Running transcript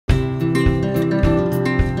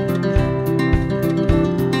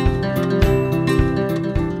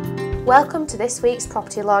Welcome to this week's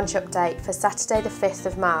property launch update for Saturday the 5th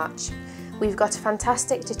of March. We've got a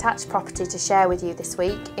fantastic detached property to share with you this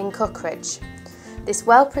week in Cookridge. This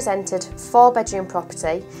well-presented 4-bedroom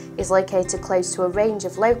property is located close to a range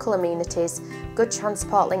of local amenities, good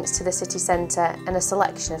transport links to the city centre and a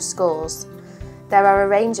selection of schools. There are a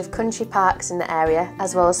range of country parks in the area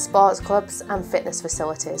as well as sports clubs and fitness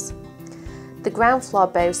facilities. The ground floor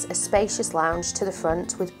boasts a spacious lounge to the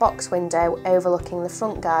front with box window overlooking the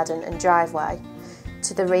front garden and driveway.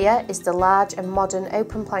 To the rear is the large and modern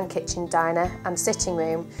open plan kitchen diner and sitting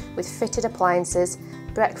room with fitted appliances,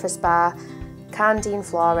 breakfast bar, Candine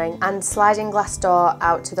flooring and sliding glass door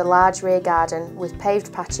out to the large rear garden with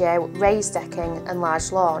paved patio, raised decking and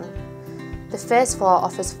large lawn. The first floor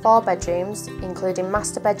offers 4 bedrooms, including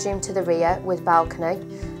master bedroom to the rear with balcony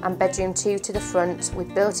and bedroom 2 to the front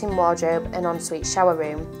with built-in wardrobe and ensuite shower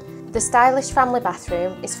room. The stylish family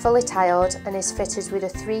bathroom is fully tiled and is fitted with a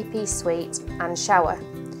 3-piece suite and shower.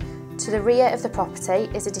 To the rear of the property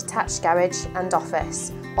is a detached garage and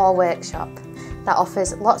office or workshop that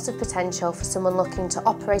offers lots of potential for someone looking to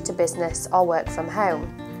operate a business or work from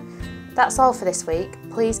home. That's all for this week.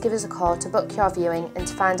 Please give us a call to book your viewing and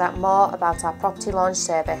to find out more about our property launch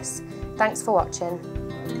service. Thanks for watching.